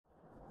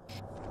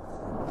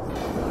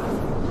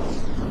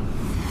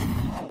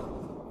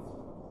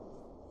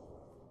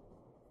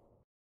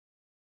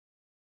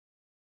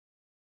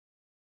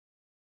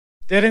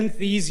Didn't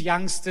these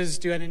youngsters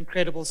do an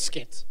incredible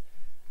skit?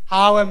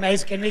 How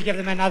amazing. Can we give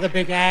them another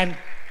big hand?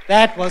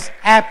 That was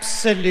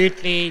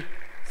absolutely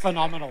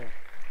phenomenal.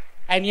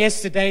 And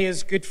yes, today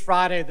is Good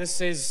Friday. This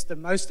is the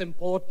most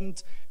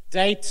important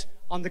date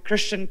on the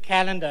Christian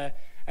calendar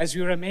as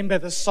we remember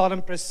the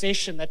solemn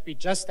procession that we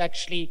just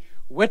actually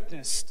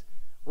witnessed,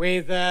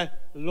 where the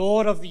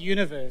Lord of the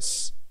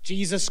universe,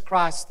 Jesus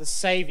Christ, the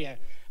Savior,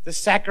 the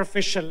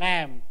sacrificial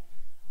lamb,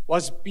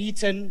 was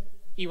beaten.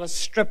 He was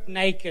stripped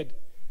naked,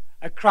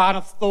 a crown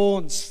of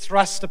thorns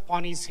thrust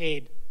upon his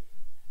head,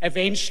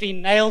 eventually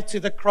nailed to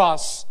the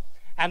cross.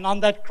 And on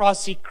that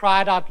cross, he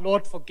cried out,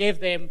 Lord, forgive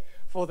them,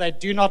 for they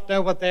do not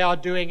know what they are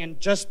doing. And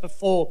just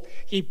before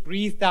he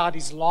breathed out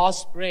his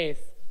last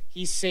breath,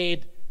 he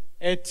said,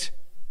 it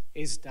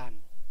is done.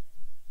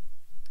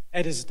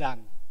 It is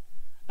done.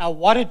 Now,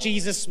 what did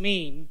Jesus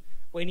mean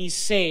when he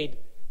said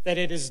that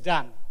it is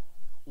done?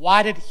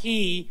 Why did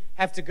he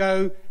have to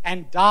go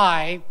and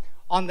die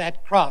on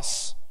that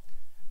cross?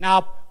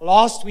 Now,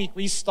 last week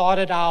we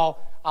started our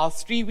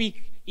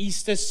 3-week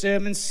Easter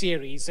sermon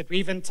series that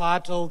we've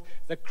entitled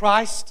The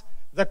Christ,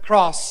 the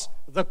Cross,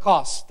 the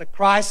Cost. The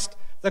Christ,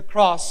 the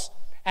Cross,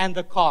 and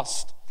the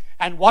Cost.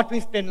 And what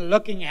we've been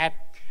looking at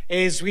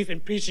is we've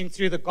been preaching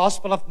through the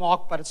Gospel of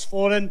Mark, but it's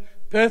fallen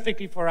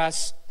perfectly for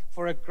us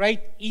for a great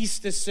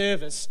Easter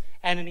service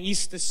and an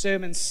Easter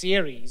sermon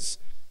series.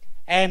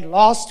 And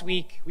last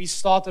week we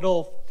started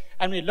off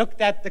and we looked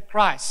at the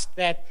Christ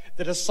that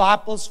the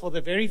disciples for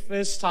the very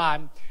first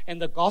time in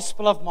the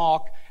Gospel of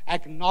Mark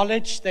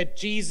acknowledged that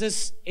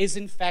Jesus is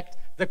in fact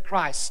the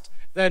Christ,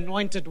 the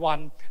anointed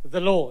one,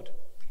 the Lord.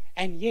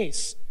 And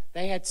yes,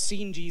 they had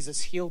seen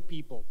Jesus heal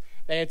people.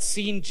 They had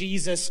seen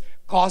Jesus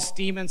cast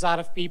demons out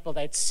of people.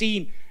 They had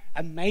seen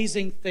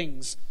amazing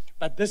things.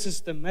 But this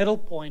is the middle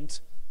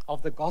point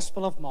of the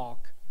Gospel of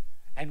Mark.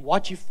 And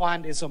what you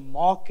find is a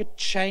marked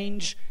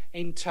change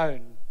in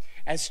tone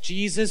as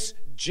Jesus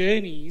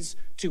journeys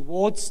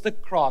towards the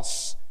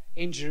cross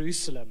in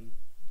Jerusalem.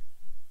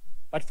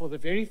 But for the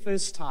very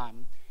first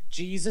time,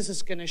 Jesus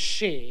is going to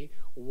share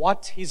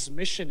what his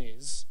mission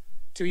is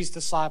to his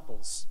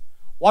disciples.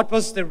 What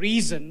was the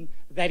reason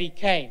that he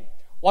came?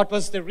 What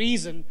was the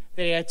reason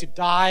that he had to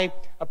die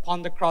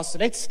upon the cross? So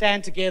let's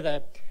stand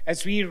together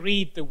as we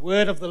read the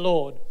word of the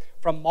Lord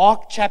from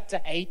Mark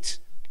chapter 8.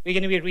 We're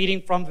going to be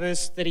reading from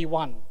verse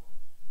 31.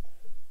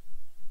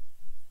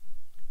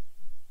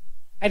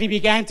 And he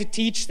began to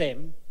teach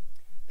them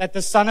that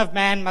the Son of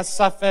Man must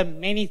suffer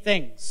many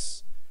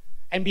things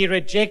and be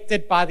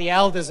rejected by the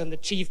elders and the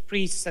chief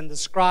priests and the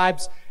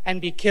scribes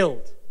and be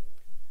killed,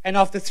 and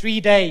after 3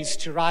 days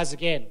to rise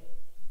again.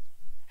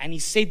 And he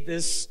said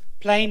this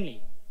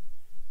plainly.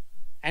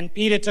 And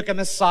Peter took him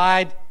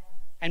aside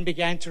and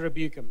began to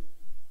rebuke him.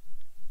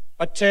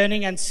 But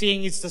turning and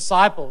seeing his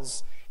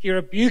disciples, he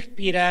rebuked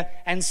Peter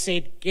and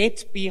said,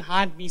 Get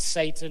behind me,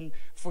 Satan,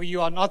 for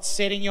you are not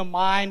setting your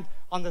mind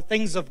on the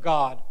things of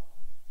God,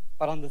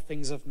 but on the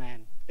things of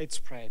man. Let's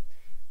pray.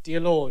 Dear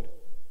Lord,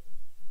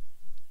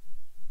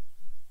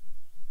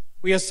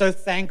 we are so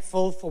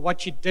thankful for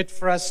what you did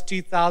for us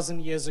 2,000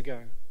 years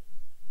ago.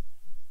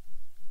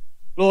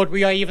 Lord,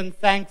 we are even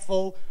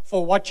thankful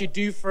for what you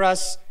do for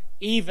us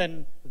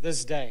even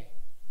this day.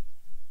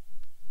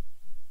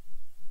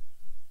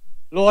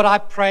 Lord, I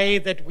pray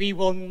that we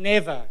will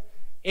never,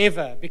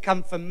 ever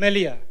become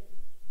familiar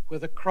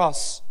with the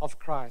cross of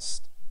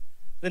Christ,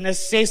 the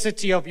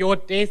necessity of your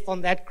death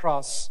on that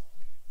cross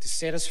to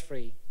set us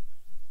free.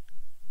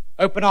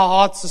 Open our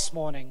hearts this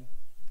morning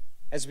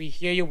as we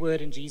hear your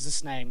word in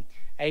Jesus' name.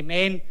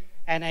 Amen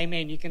and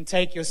amen. You can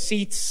take your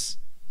seats.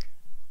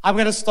 I'm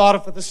going to start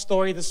off with a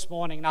story this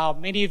morning. Now,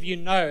 many of you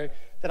know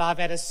that I've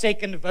had a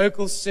second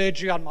vocal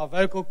surgery on my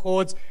vocal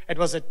cords. It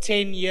was a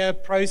 10-year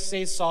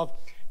process of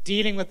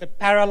dealing with a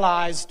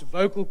paralyzed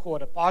vocal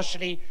cord, a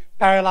partially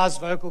paralyzed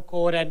vocal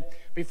cord. And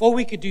before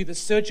we could do the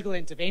surgical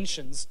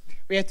interventions,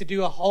 we had to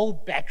do a whole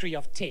battery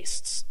of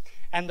tests.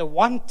 And the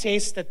one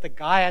test that the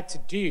guy had to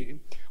do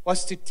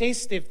was to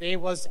test if there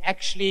was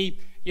actually,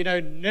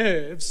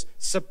 nerves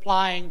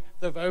supplying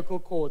the vocal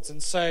cords.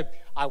 And so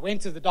I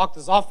went to the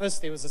doctor's office.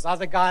 There was this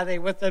other guy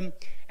there with him.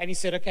 And he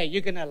said, okay,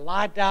 you're going to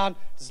lie down.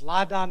 Just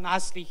lie down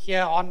nicely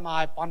here on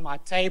my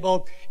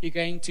table. You're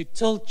going to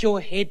tilt your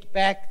head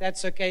back.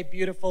 That's okay,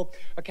 beautiful.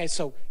 Okay,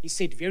 so he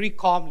said very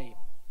calmly,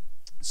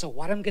 so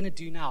what I'm going to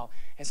do now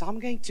is I'm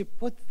going to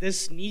put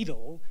this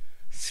needle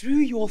through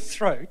your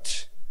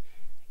throat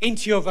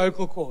into your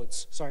vocal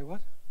cords. Sorry,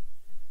 what?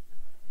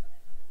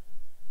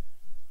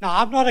 Now,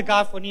 I'm not a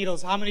guy for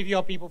needles. How many of you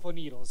are people for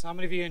needles? How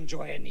many of you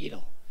enjoy a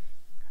needle?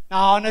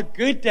 Now, on a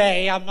good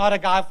day, I'm not a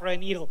guy for a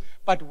needle.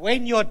 But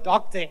when your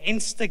doctor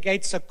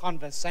instigates a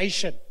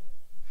conversation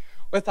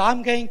with,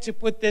 I'm going to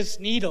put this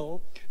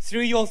needle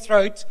through your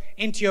throat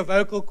into your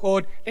vocal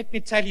cord, let me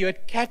tell you,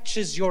 it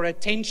catches your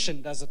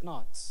attention, does it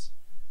not?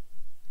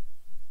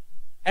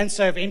 And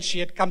so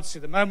eventually it comes to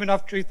the moment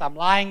of truth. I'm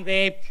lying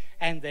there,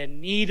 and the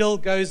needle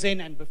goes in,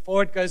 and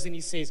before it goes in,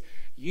 he says,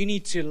 you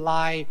need to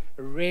lie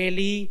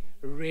really,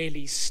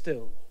 really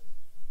still.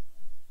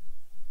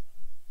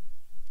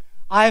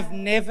 I've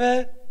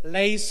never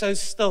lay so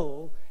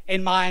still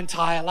in my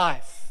entire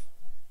life.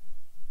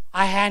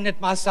 I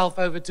handed myself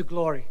over to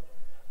glory.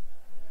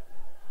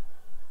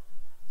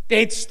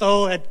 Dead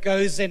still, it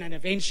goes in, and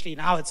eventually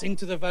now it's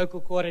into the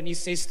vocal cord, and he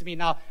says to me,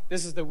 now,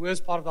 this is the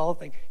worst part of the whole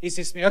thing. He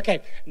says to me,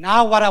 okay,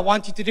 now what I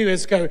want you to do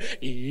is go,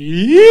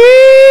 Eee!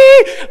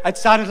 It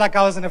sounded like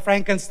I was in a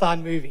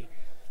Frankenstein movie.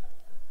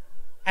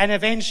 And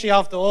eventually,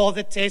 after all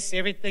the tests,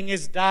 everything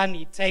is done,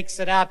 he takes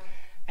it out,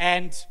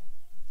 and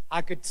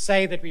I could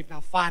say that we've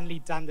now finally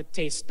done the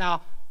test.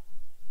 Now,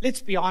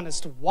 let's be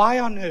honest, why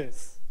on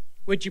earth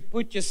would you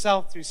put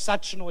yourself through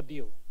such an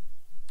ordeal?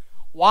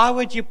 Why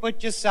would you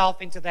put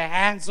yourself into the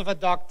hands of a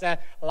doctor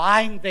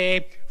lying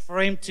there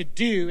for him to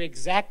do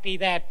exactly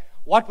that?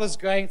 What was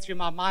going through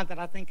my mind? And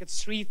I think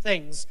it's three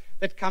things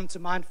that come to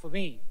mind for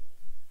me.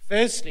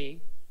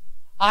 Firstly,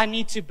 I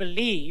need to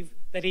believe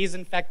that he is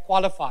in fact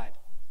qualified,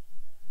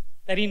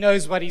 that he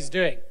knows what he's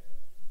doing,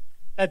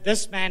 that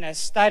this man has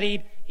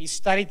studied, he's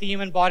studied the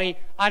human body.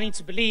 I need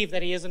to believe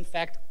that he is in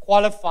fact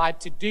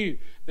qualified to do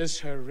this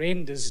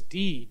horrendous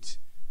deed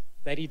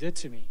that he did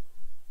to me.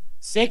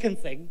 Second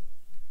thing,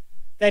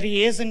 that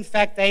he is in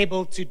fact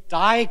able to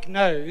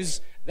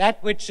diagnose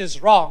that which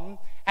is wrong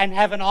and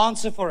have an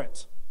answer for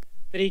it.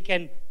 That he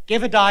can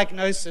give a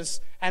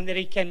diagnosis and that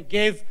he can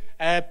give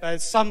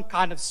some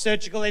kind of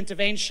surgical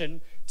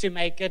intervention to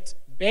make it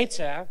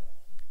better.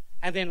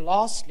 And then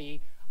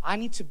lastly, I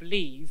need to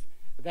believe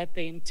that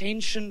the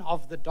intention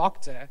of the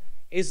doctor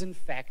is in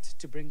fact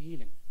to bring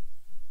healing.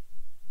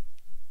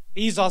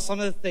 These are some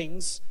of the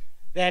things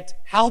that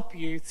help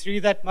you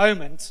through that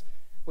moment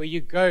where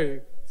you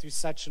go through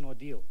such an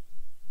ordeal.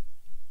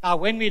 Now,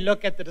 when we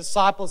look at the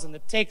disciples in the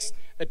text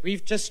that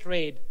we've just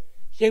read,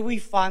 here we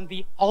find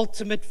the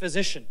ultimate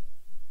physician.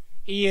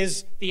 He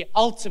is the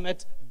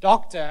ultimate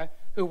doctor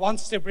who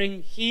wants to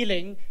bring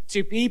healing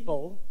to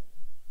people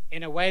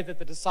in a way that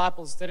the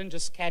disciples didn't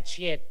just catch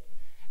yet.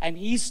 And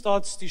he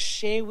starts to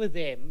share with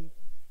them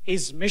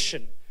his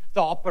mission,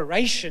 the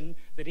operation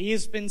that he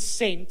has been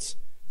sent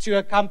to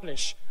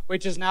accomplish,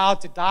 which is now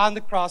to die on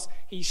the cross.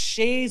 He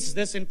shares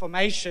this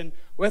information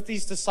with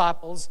his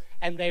disciples,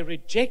 and they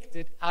reject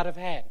it out of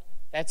hand.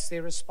 That's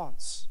their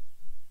response.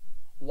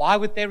 Why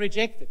would they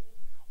reject it?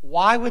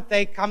 Why would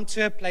they come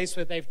to a place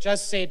where they've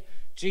just said,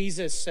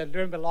 Jesus, and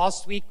remember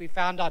last week we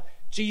found out,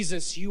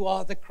 Jesus, you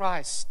are the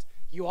Christ.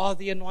 You are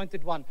the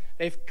anointed one.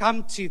 They've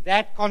come to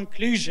that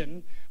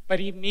conclusion, but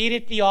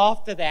immediately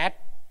after that,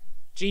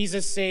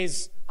 Jesus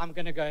says, I'm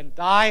going to go and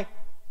die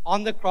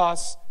on the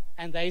cross.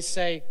 And they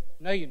say,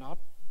 no, you're not.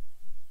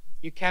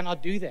 You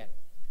cannot do that.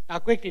 Now,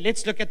 quickly,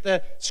 let's look at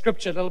the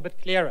scripture a little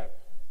bit clearer.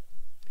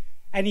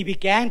 And he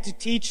began to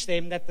teach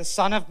them that the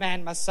Son of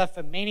Man must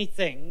suffer many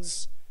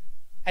things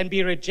and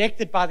be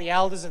rejected by the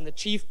elders and the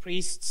chief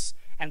priests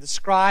and the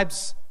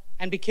scribes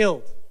and be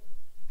killed.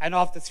 And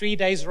after 3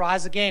 days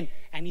rise again.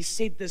 And he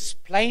said this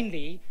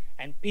plainly,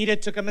 and Peter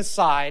took him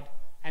aside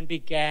and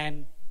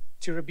began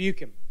to rebuke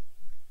him.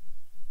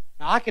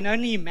 Now, I can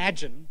only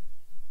imagine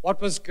what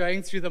was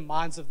going through the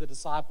minds of the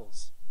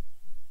disciples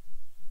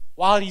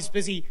while he's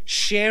busy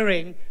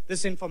sharing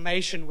this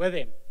information with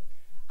him.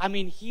 I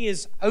mean, he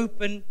is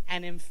open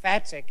and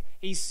emphatic.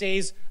 He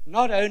says,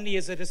 not only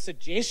is it a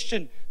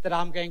suggestion that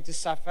I'm going to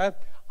suffer,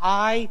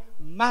 I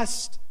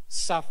must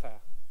suffer.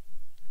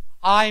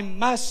 I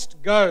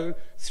must go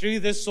through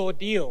this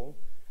ordeal.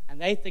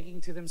 And they're thinking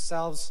to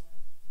themselves,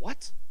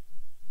 what?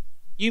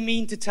 You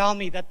mean to tell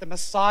me that the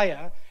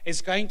Messiah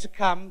is going to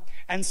come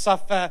and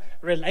suffer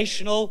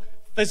relational,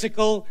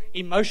 physical,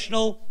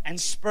 emotional, and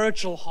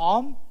spiritual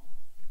harm?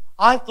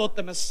 I thought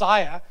the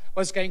Messiah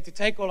was going to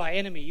take all our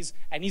enemies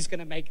and he's going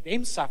to make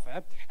them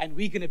suffer, and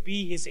we're going to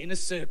be his inner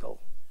circle.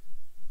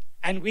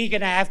 And we're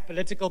going to have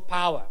political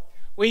power.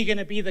 We're going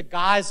to be the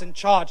guys in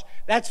charge.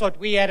 That's what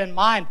we had in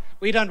mind.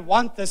 We don't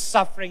want this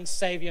suffering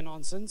Savior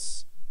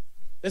nonsense.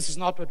 This is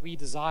not what we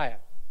desire.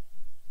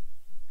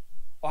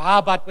 Or how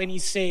about when he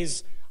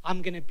says,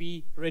 I'm going to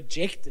be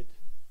rejected.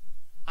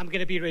 I'm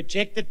going to be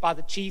rejected by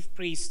the chief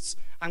priests.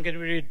 I'm going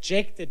to be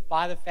rejected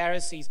by the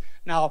Pharisees.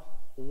 Now,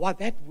 what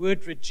that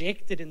word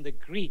rejected in the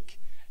Greek,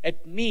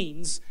 it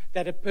means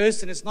that a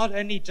person is not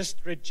only just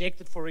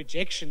rejected for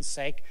rejection's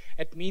sake,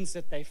 it means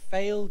that they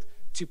failed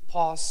to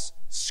pass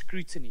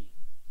scrutiny.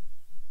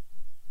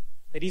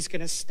 That he's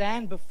going to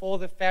stand before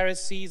the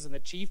Pharisees and the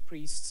chief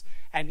priests,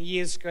 and he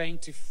is going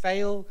to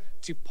fail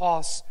to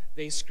pass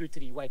their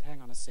scrutiny. Wait,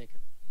 hang on a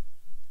second.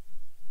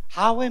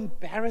 How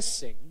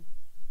embarrassing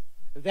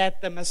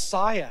that the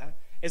Messiah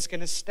is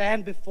going to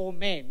stand before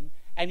men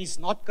and he's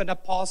not going to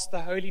pass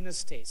the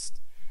holiness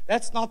test.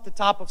 That's not the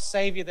type of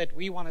Savior that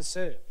we want to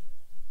serve.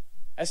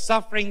 A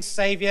suffering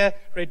Savior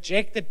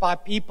rejected by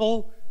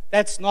people,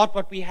 that's not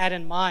what we had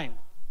in mind.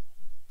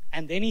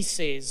 And then he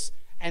says,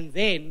 and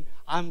then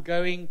I'm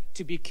going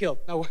to be killed.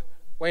 No,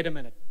 wait a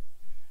minute.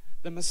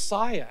 The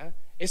Messiah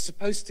is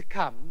supposed to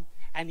come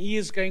and he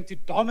is going to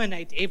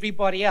dominate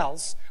everybody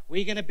else.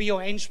 We're going to be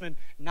your henchmen.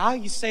 Now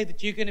you say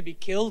that you're going to be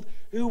killed.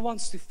 Who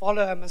wants to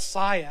follow a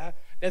Messiah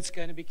that's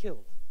going to be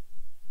killed?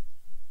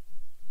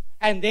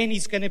 and then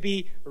he's going to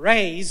be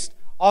raised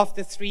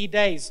after 3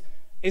 days.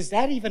 Is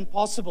that even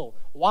possible?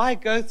 Why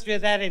go through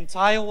that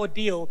entire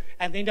ordeal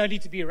and then only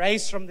to be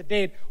raised from the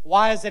dead?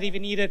 Why is that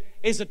even needed?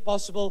 Is it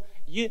possible?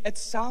 It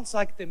sounds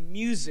like the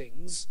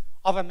musings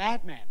of a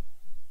madman.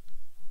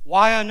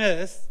 Why on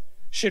earth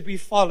should we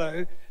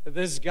follow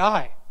this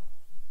guy?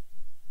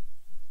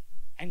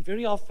 And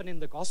very often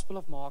in the Gospel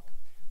of Mark,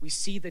 we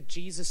see that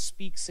Jesus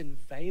speaks in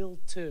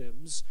veiled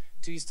terms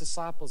to his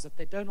disciples, that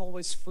they don't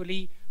always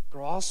fully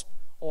grasp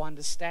or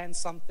understand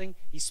something.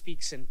 He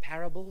speaks in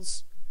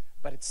parables.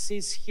 But it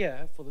says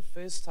here, for the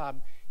first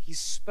time, he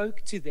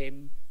spoke to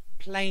them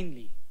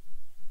plainly.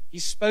 He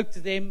spoke to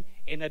them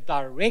in a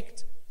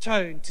direct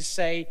tone to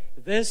say,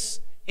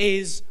 this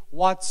is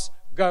what's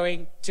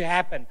going to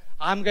happen.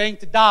 I'm going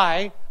to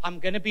die. I'm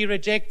going to be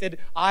rejected.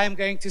 I am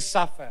going to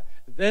suffer.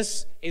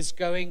 This is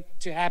going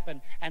to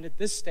happen. And at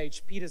this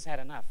stage, Peter's had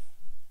enough.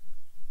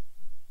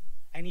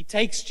 And he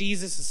takes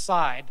Jesus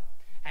aside,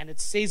 and it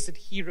says that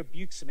he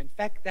rebukes him. In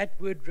fact, that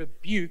word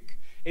rebuke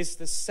is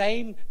the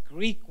same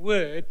Greek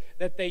word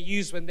that they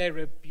use when they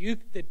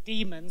rebuke the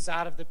demons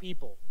out of the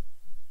people.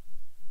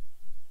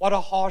 What a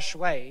harsh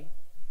way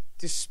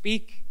to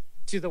speak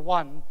to the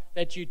one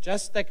that you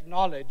just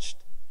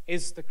acknowledged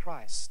is the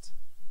Christ.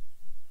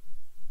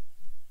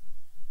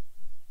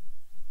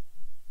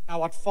 Now,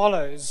 what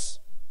follows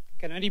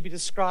can only be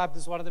described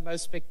as one of the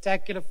most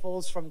spectacular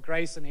falls from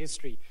grace in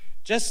history.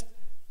 Just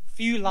a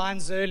few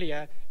lines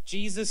earlier,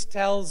 Jesus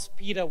tells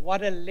Peter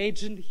what a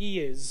legend he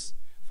is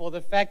for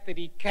the fact that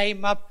he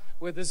came up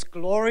with this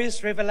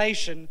glorious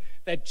revelation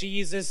that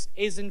Jesus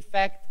is in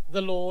fact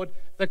the Lord,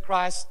 the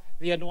Christ,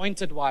 the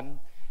Anointed One.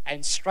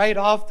 And straight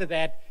after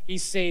that, he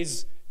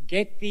says,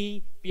 get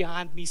thee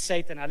behind me,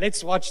 Satan. Now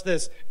let's watch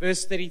this.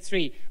 Verse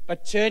 33.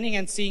 But turning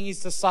and seeing his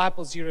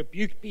disciples, he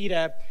rebuked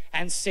Peter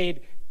and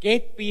said,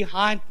 get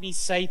behind me,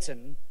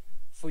 Satan,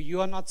 for you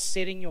are not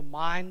setting your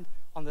mind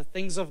on the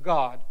things of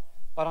God,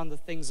 but on the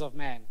things of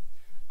man.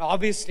 Now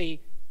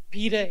obviously,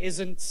 Peter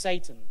isn't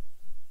Satan.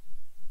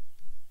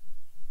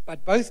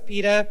 But both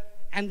Peter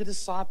and the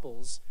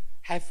disciples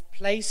have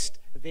placed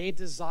their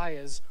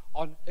desires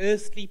on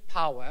earthly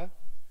power.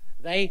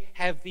 They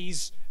have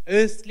these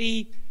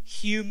earthly,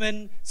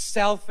 human,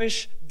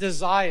 selfish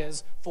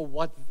desires for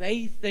what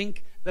they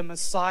think the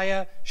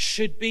Messiah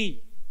should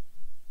be.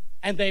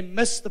 And they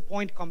miss the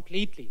point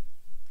completely.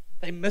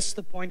 They miss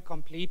the point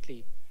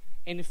completely.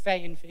 In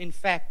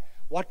fact,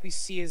 what we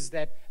see is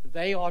that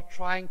they are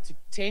trying to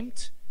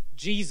tempt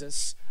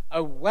Jesus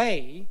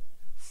away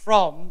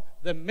from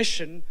the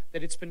mission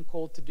that it's been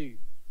called to do.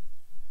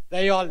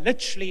 They are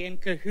literally in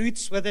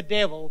cahoots with the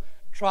devil,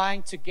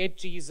 trying to get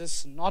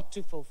Jesus not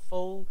to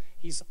fulfill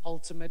his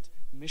ultimate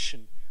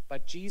mission.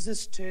 But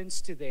Jesus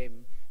turns to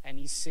them and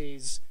he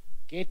says,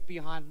 get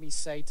behind me,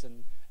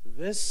 Satan.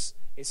 This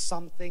is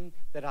something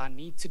that I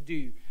need to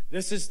do.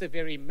 This is the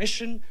very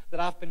mission that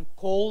I've been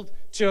called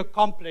to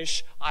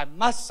accomplish. I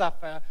must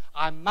suffer.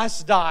 I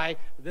must die.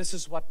 This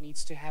is what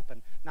needs to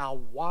happen. Now,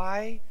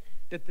 why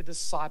did the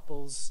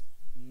disciples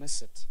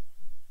miss it?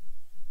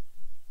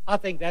 I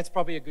think that's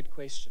probably a good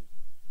question.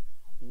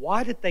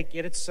 Why did they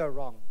get it so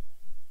wrong?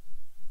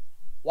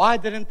 Why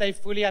didn't they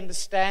fully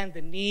understand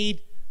the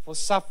need for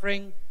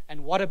suffering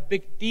and what a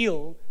big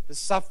deal the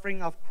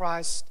suffering of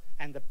Christ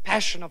and the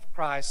passion of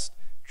Christ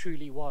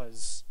truly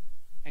was?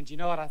 And you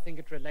know what? I think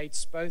it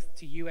relates both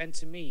to you and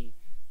to me,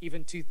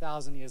 even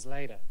 2,000 years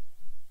later.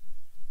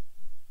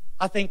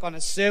 I think on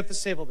a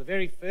surface level, the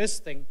very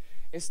first thing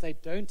is they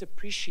don't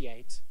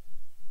appreciate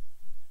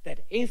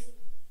that if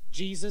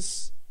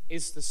Jesus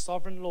is the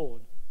sovereign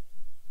Lord,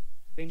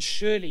 then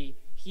surely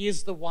he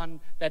is the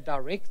one that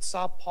directs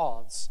our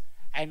paths,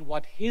 and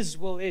what his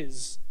will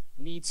is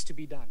needs to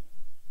be done.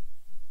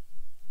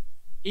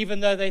 Even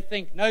though they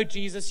think, no,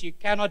 Jesus, you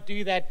cannot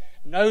do that.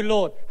 No,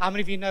 Lord. How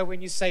many of you know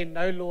when you say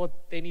no, Lord,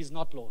 then he's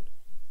not Lord?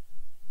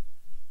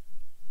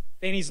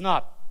 Then he's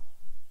not.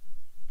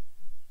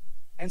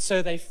 And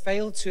so they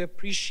fail to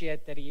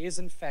appreciate that he is,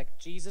 in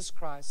fact, Jesus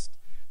Christ,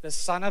 the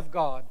Son of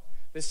God,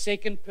 the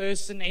second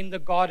person in the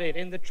Godhead,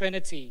 in the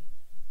Trinity.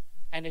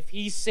 And if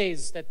he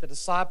says that the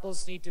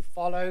disciples need to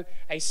follow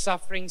a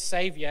suffering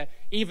Savior,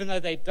 even though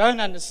they don't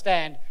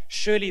understand,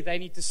 surely they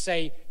need to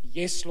say,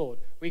 yes, Lord,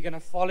 we're going to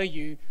follow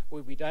you.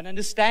 We don't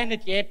understand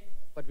it yet,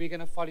 but we're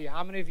going to follow you.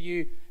 How many of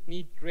you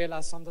need to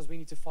realize sometimes we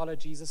need to follow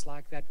Jesus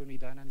like that when we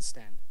don't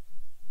understand,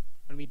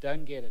 when we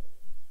don't get it?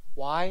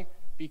 Why?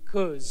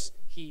 Because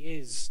he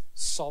is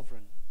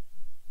sovereign.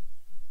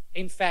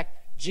 In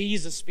fact,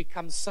 Jesus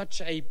becomes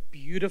such a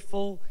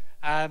beautiful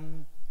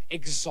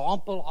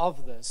example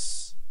of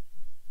this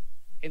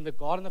in the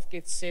Garden of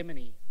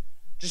Gethsemane,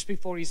 just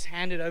before he's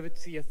handed over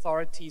to the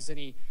authorities and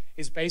he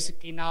is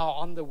basically now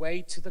on the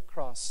way to the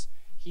cross.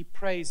 He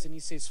prays and he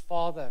says,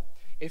 Father,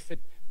 if it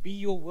be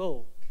your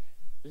will,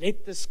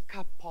 let this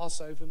cup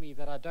pass over me,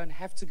 that I don't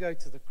have to go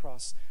to the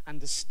cross,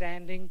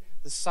 understanding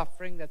the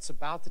suffering that's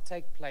about to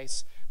take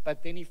place.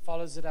 But then he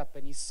follows it up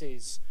and he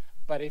says,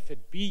 but if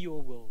it be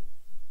your will,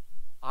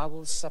 I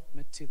will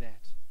submit to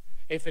that.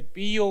 If it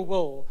be your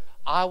will,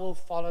 I will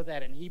follow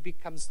that. And he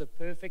becomes the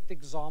perfect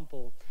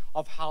example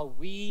of how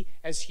we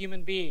as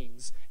human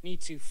beings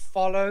need to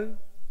follow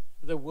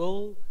the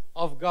will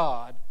of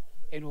God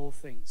in all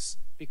things,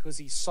 because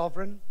he's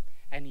sovereign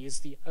and he is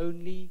the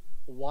only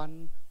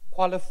one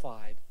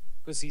qualified,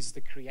 because he's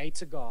the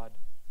creator God.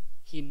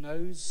 He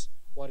knows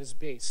what is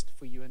best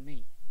for you and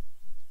me.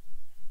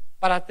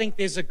 But I think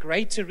there's a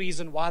greater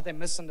reason why they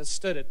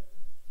misunderstood it.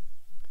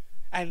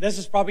 And this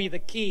is probably the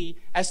key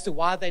as to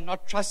why they're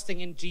not trusting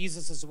in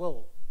Jesus'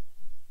 will.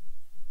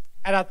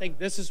 And I think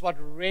this is what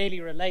really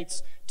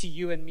relates to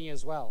you and me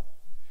as well.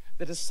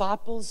 The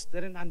disciples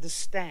didn't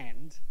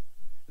understand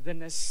the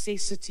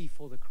necessity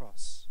for the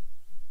cross.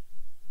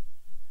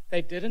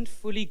 They didn't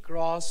fully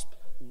grasp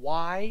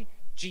why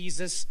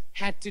Jesus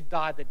had to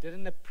die. They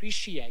didn't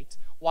appreciate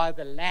why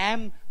the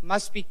lamb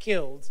must be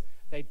killed.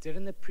 They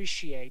didn't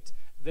appreciate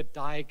the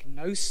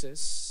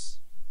diagnosis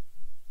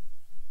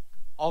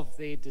of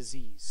their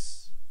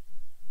disease.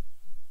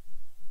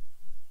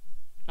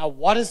 Now,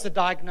 what is the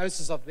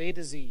diagnosis of their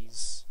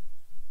disease?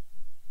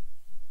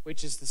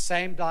 Which is the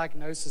same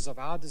diagnosis of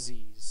our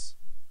disease.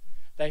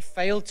 They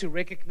failed to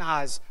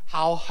recognize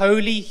how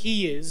holy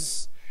he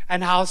is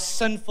and how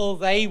sinful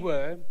they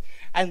were.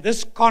 And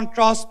this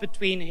contrast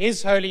between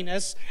his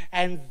holiness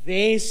and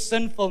their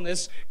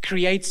sinfulness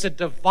creates a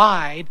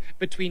divide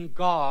between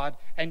God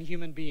and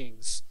human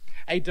beings.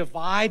 A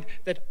divide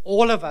that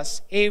all of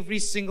us, every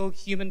single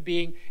human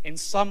being, in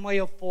some way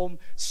or form,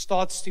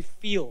 starts to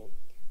feel,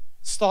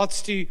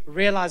 starts to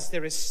realize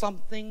there is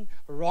something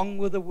wrong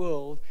with the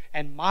world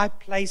and my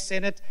place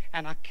in it,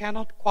 and I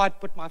cannot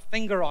quite put my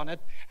finger on it.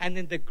 And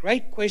then the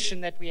great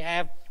question that we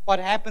have, what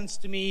happens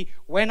to me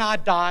when I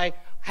die?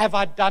 Have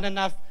I done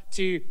enough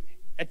to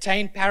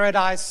attain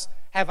paradise?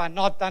 Have I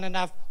not done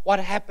enough? What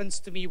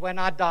happens to me when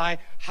I die?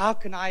 How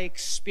can I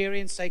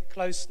experience a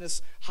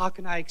closeness? How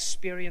can I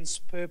experience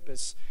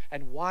purpose?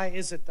 And why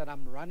is it that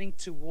I'm running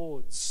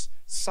towards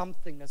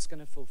something that's going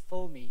to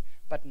fulfill me,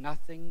 but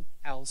nothing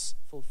else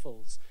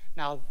fulfills?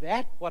 Now,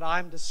 what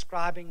I'm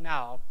describing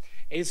now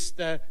is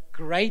the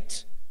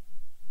great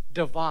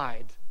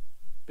divide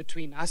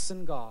between us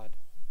and God,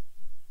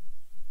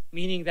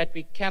 meaning that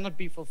we cannot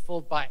be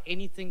fulfilled by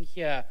anything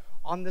here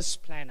on this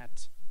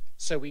planet.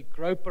 So we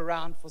grope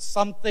around for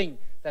something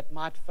that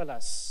might fill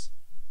us.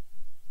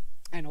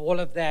 And all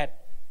of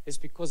that is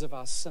because of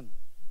our sin.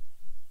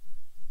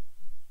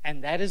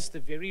 And that is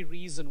the very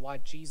reason why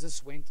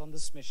Jesus went on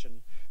this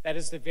mission. That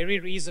is the very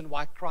reason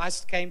why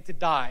Christ came to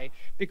die.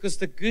 Because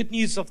the good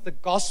news of the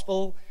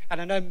gospel,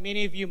 and I know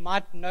many of you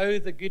might know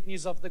the good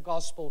news of the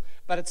gospel,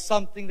 but it's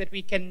something that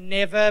we can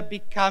never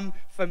become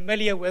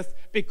familiar with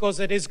because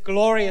it is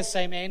glorious,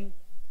 amen?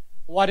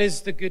 What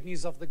is the good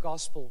news of the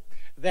gospel?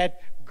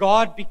 That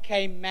God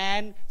became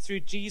man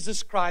through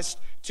Jesus Christ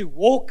to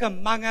walk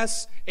among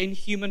us in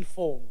human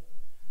form.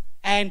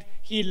 And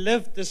he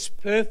lived this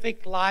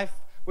perfect life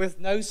with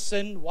no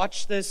sin.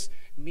 Watch this,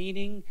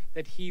 meaning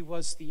that he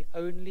was the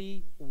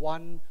only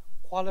one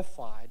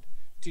qualified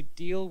to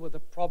deal with the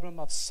problem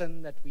of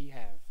sin that we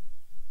have.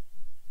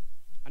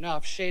 I know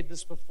I've shared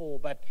this before,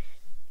 but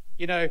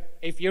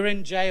if you're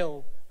in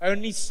jail,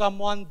 only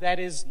someone that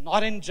is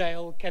not in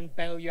jail can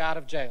bail you out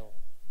of jail.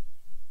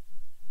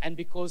 And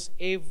because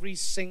every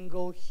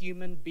single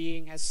human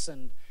being has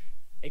sinned,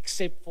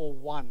 except for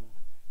one,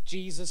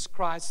 Jesus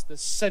Christ, the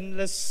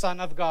sinless Son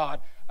of God,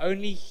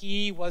 only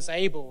he was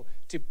able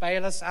to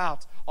bail us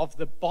out of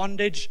the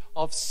bondage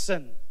of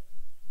sin.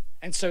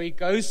 And so he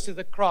goes to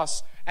the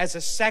cross as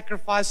a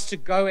sacrifice to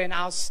go in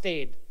our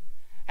stead.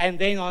 And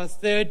then on the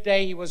third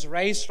day, he was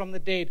raised from the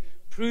dead,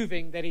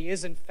 proving that he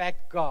is in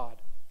fact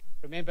God.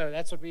 Remember,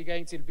 that's what we're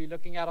going to be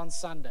looking at on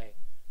Sunday.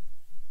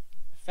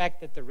 The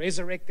fact that the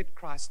resurrected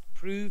Christ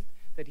proved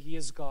that he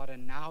is God,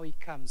 and now he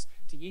comes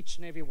to each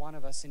and every one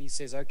of us and he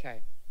says,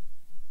 okay,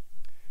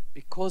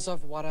 because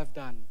of what I've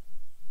done,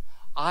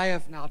 I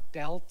have now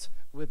dealt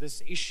with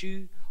this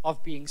issue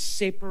of being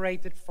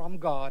separated from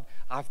God.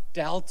 I've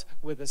dealt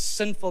with the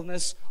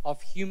sinfulness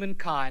of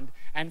humankind.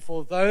 And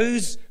for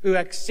those who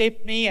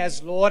accept me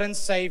as Lord and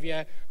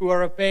Savior, who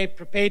are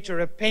prepared to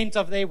repent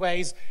of their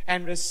ways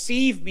and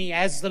receive me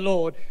as the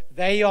Lord,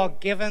 they are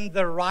given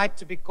the right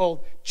to be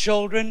called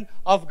children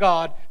of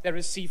God. They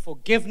receive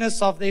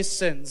forgiveness of their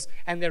sins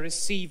and they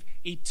receive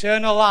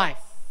eternal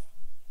life.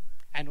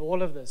 And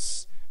all of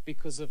this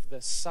because of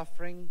the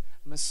suffering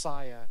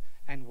Messiah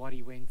and what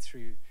he went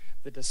through.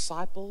 The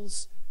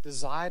disciples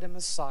desired a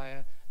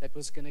Messiah that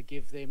was going to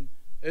give them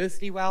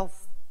earthly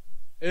wealth,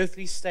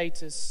 earthly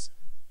status,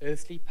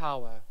 earthly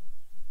power.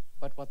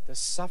 But what the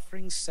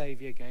suffering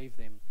Savior gave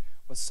them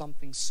was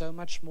something so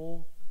much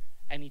more,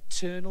 an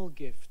eternal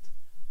gift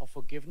of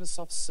forgiveness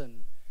of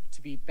sin,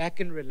 to be back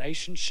in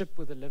relationship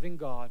with the living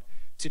God,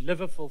 to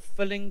live a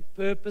fulfilling,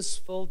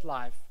 purpose-filled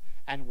life,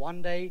 and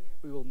one day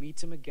we will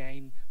meet him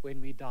again when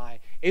we die.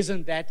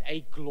 Isn't that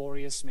a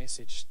glorious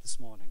message this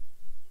morning?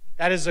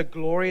 That is a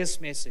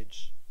glorious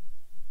message.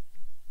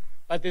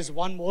 But there's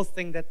one more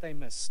thing that they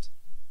missed.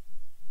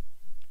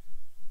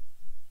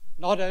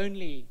 Not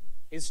only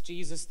Is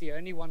Jesus the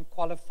only one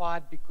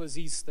qualified because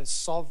he's the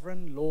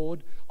sovereign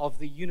Lord of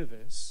the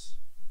universe?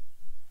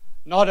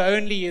 Not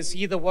only is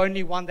he the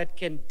only one that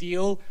can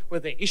deal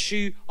with the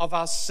issue of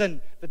our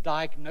sin, the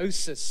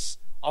diagnosis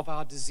of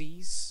our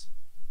disease,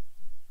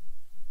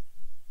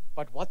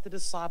 but what the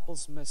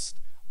disciples missed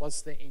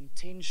was the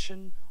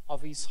intention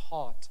of his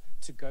heart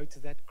to go to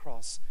that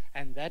cross,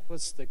 and that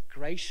was the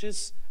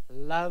gracious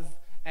love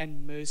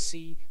and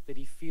mercy that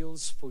he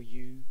feels for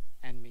you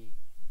and me.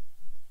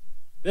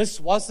 This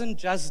wasn't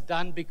just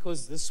done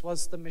because this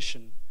was the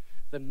mission.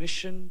 The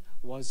mission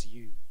was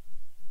you.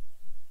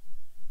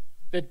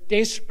 The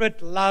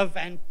desperate love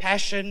and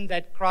passion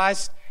that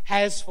Christ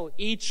has for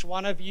each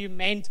one of you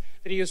meant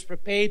that he was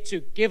prepared to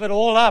give it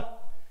all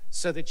up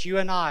so that you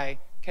and I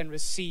can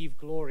receive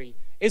glory.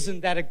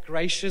 Isn't that a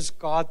gracious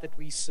God that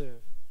we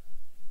serve?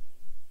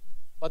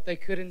 What they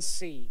couldn't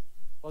see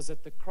was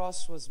that the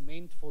cross was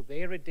meant for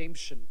their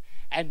redemption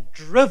and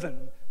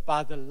driven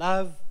by the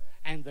love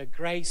and the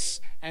grace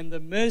and the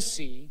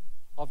mercy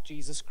of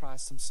Jesus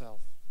Christ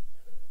himself.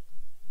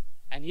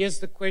 And here's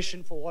the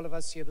question for all of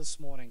us here this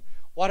morning.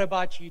 What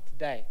about you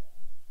today?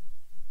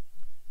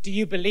 Do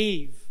you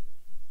believe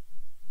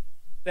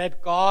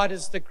that God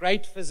is the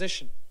great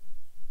physician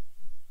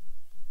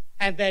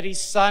and that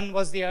his Son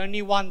was the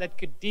only one that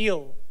could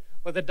deal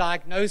with the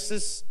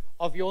diagnosis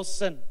of your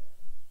sin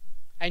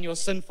and your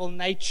sinful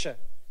nature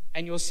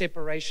and your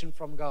separation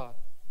from God?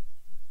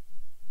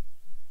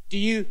 Do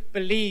you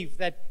believe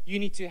that you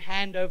need to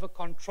hand over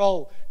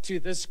control to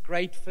this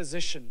great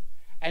physician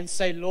and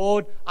say,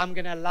 Lord, I'm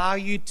going to allow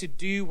you to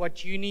do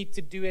what you need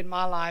to do in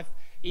my life,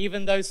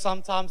 even though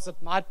sometimes it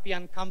might be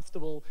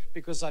uncomfortable,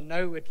 because I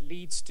know it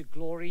leads to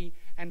glory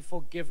and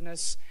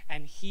forgiveness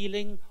and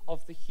healing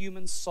of the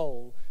human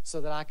soul, so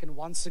that I can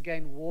once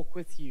again walk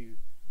with you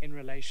in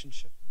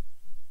relationship.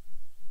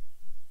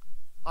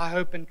 I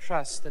hope and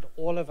trust that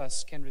all of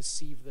us can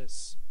receive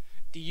this.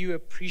 Do you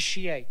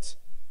appreciate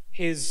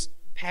his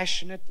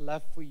passionate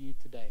love for you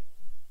today?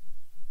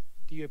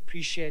 Do you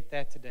appreciate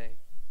that today?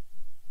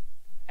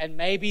 And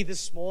maybe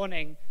this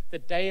morning the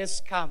day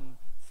has come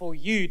for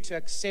you to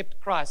accept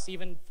Christ,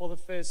 even for the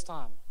first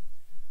time.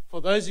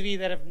 For those of you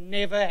that have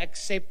never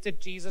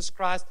accepted Jesus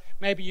Christ,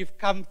 maybe you've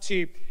come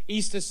to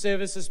Easter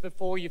services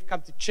before, you've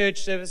come to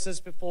church services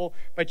before,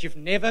 but you've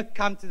never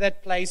come to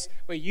that place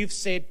where you've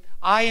said,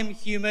 I am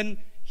human,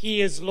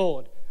 he is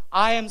Lord.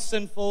 I am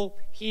sinful,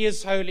 he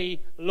is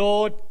holy.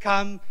 Lord,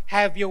 come,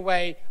 have your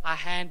way. I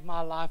hand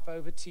my life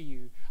over to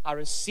you. I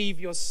receive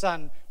your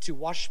Son to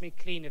wash me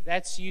clean. If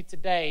that's you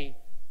today,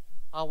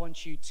 I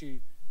want you to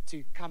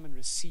come and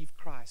receive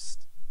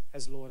Christ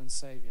as Lord and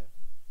Savior.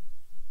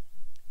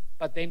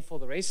 But then for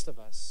the rest of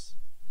us,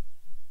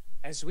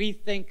 as we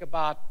think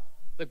about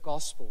the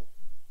gospel,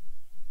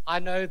 I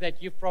know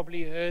that you've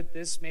probably heard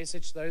this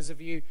message. Those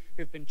of you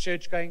who've been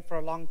church going for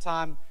a long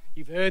time,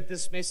 you've heard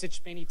this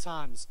message many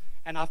times.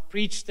 And I've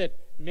preached it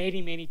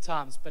many, many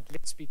times. But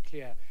let's be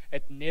clear,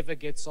 it never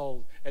gets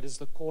old. It is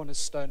the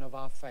cornerstone of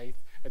our faith.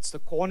 It's the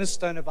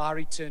cornerstone of our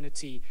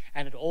eternity.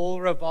 And it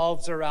all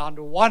revolves around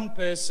one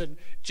person,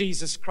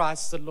 Jesus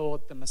Christ the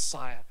Lord, the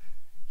Messiah.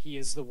 He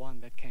is the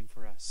one that came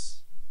for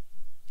us.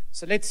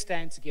 So let's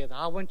stand together.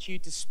 I want you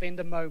to spend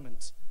a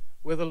moment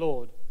with the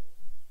Lord.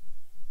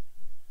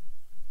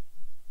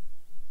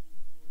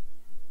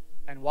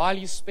 And while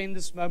you spend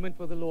this moment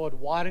with the Lord,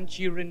 why don't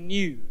you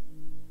renew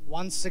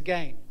once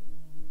again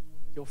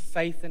your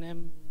faith in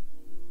Him,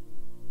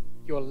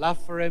 your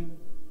love for Him.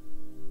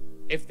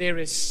 If there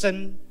is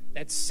sin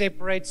that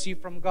separates you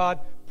from God,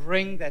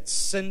 bring that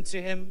sin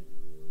to Him,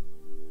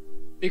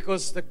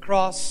 because the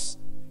cross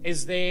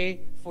is there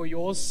for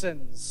your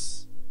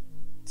sins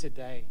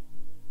today.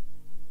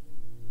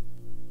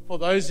 For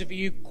those of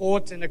you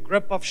caught in a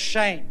grip of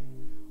shame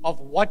of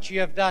what you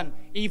have done,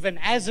 even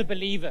as a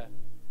believer,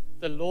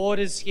 the Lord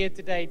is here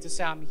today to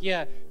say, I'm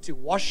here to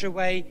wash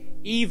away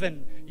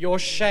even your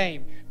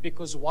shame,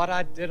 because what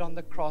I did on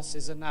the cross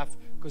is enough.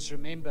 Because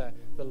remember,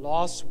 the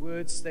last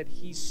words that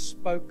He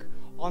spoke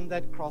on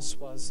that cross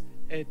was,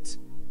 it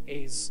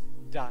is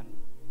done.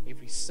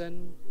 Every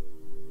sin,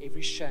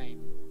 every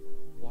shame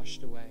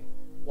washed away.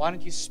 Why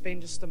don't you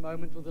spend just a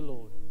moment with the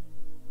Lord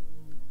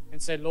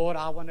and say, Lord,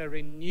 I want to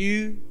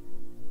renew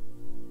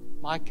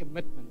my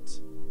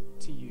commitment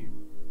to you,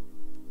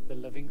 the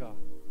living God.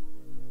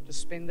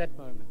 Just spend that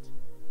moment.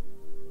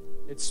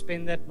 Let's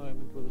spend that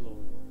moment with the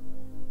Lord.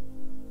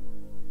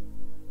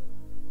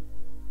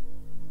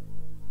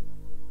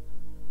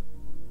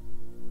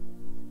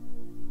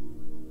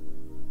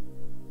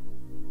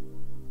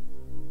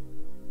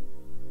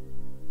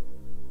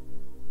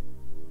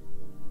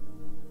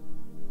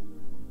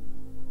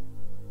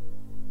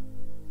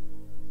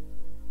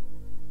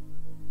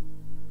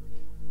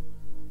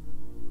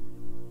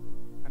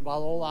 And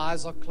while all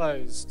eyes are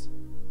closed,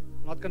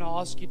 I'm not going to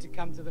ask you to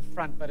come to the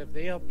front, but if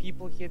there are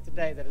people here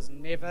today that has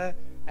never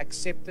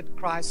accepted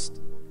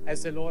Christ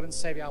as their Lord and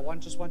Savior, I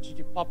just want you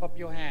to pop up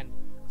your hand,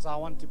 because I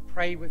want to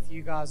pray with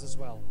you guys as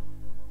well.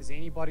 Is there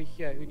anybody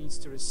here who needs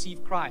to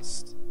receive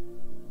Christ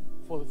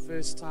for the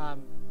first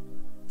time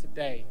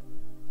today?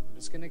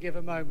 Just going to give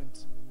a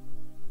moment.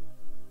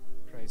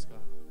 Praise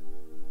God.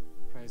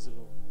 Praise the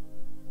Lord.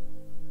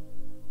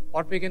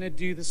 What we're going to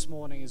do this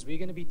morning is we're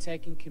going to be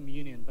taking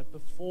communion. But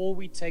before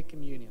we take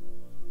communion,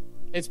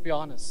 let's be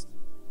honest.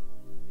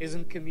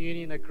 Isn't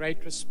communion a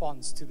great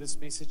response to this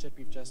message that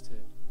we've just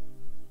heard?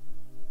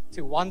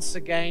 To once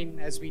again,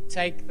 as we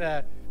take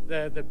the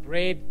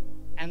bread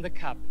and the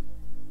cup,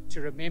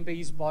 to remember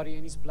His body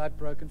and His blood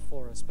broken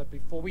for us. But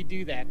before we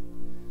do that,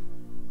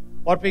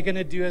 what we're going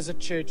to do as a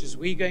church is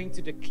we're going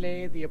to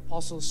declare the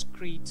Apostles'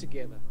 Creed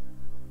together.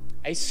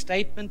 A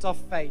statement of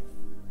faith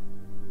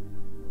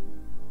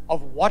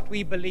of what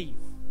we believe,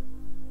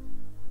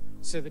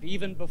 so that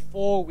even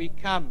before we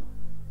come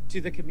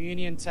to the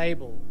communion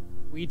table,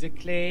 we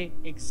declare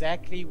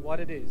exactly what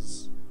it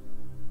is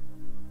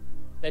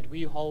that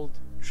we hold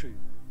true.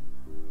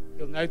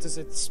 You'll notice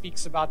it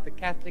speaks about the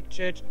Catholic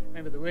Church.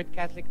 Remember, the word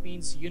Catholic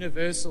means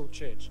universal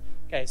church.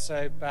 Okay,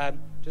 so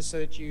just so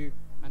that you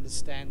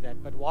understand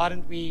that. But why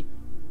don't we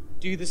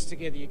do this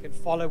together? You can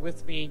follow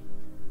with me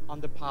on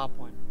the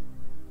PowerPoint.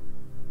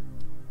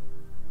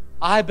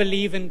 I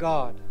believe in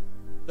God,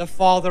 the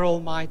Father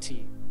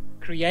Almighty,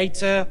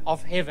 creator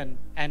of heaven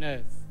and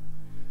earth.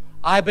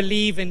 I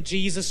believe in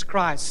Jesus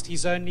Christ,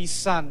 His only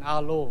Son,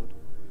 our Lord,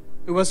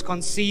 who was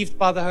conceived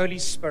by the Holy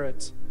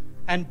Spirit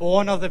and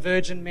born of the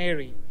Virgin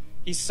Mary.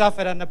 He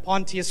suffered under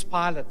Pontius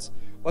Pilate,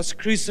 was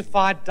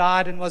crucified,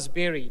 died, and was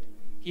buried.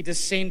 He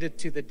descended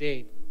to the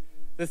dead.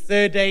 The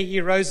third day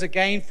He rose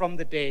again from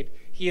the dead.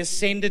 He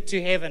ascended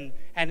to heaven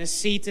and is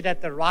seated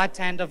at the right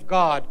hand of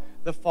God,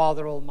 the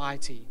Father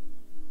Almighty.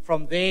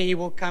 From there He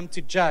will come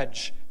to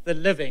judge the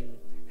living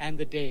and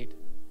the dead.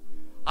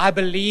 I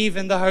believe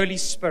in the Holy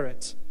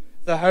Spirit,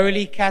 the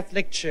Holy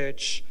Catholic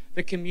Church,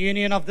 the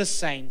communion of the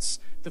saints,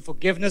 the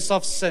forgiveness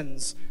of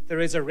sins, the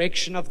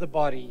resurrection of the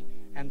body,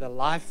 and the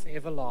life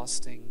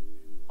everlasting.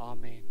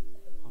 Amen.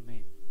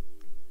 Amen.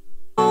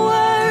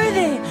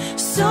 Worthy,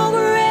 so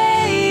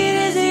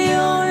great is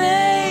your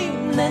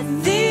name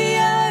that the